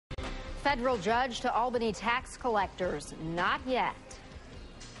Federal judge to Albany tax collectors. Not yet.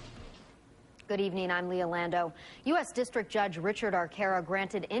 Good evening, I'm Leah Lando. U.S. District Judge Richard Arcara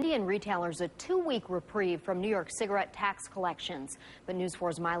granted Indian retailers a 2-week reprieve from New York cigarette tax collections. But News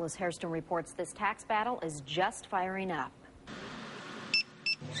 4's Milas Hairston reports this tax battle is just firing up.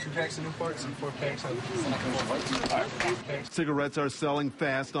 2 packs of Newports and 4 packs of Cigarettes are selling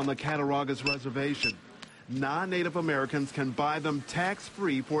fast on the Cattaraugus Reservation. Non-Native Americans can buy them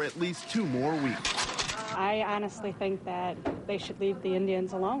tax-free for at least 2 more weeks. I honestly think that they should leave the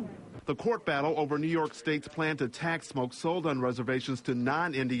Indians alone. The court battle over New York State's plan to tax smoke sold on reservations to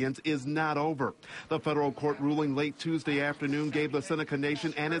non-Indians is not over. The federal court ruling late Tuesday afternoon gave the Seneca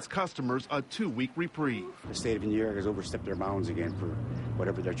Nation and its customers a 2-week reprieve. The state of New York has overstepped their bounds again for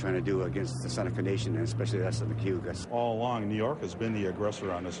whatever they're trying to do against the Seneca Nation, and especially that's in the Cayugas. All along, New York has been the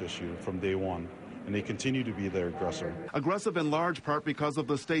aggressor on this issue from day one, and they continue to be their aggressor. Aggressive in large part because of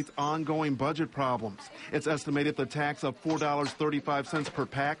the state's ongoing budget problems. It's estimated the tax of $4.35 per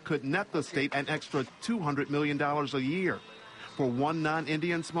pack could net the state an extra $200 million a year. For one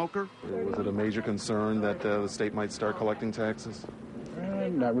non-Indian smoker, was it a major concern that the state might start collecting taxes?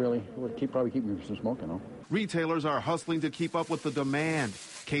 Not really. We'll probably keep me from smoking, though. Retailers are hustling to keep up with the demand.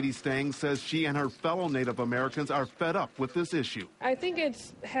 Katie Stang says she and her fellow Native Americans are fed up with this issue. I think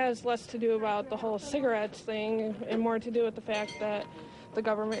it has less to do about the whole cigarettes thing and more to do with the fact that the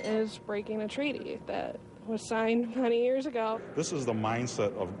government is breaking a treaty that was signed many years ago. This is the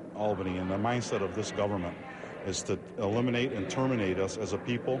mindset of Albany, and the mindset of this government is to eliminate and terminate us as a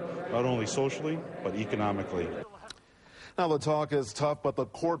people, not only socially, but economically. Now, the talk is tough, but the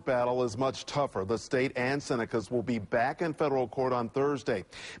court battle is much tougher. The state and Senecas will be back in federal court on Thursday.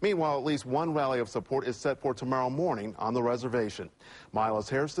 Meanwhile, at least one rally of support is set for tomorrow morning on the reservation. Milas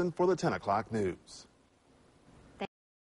Hairston for the 10 o'clock news.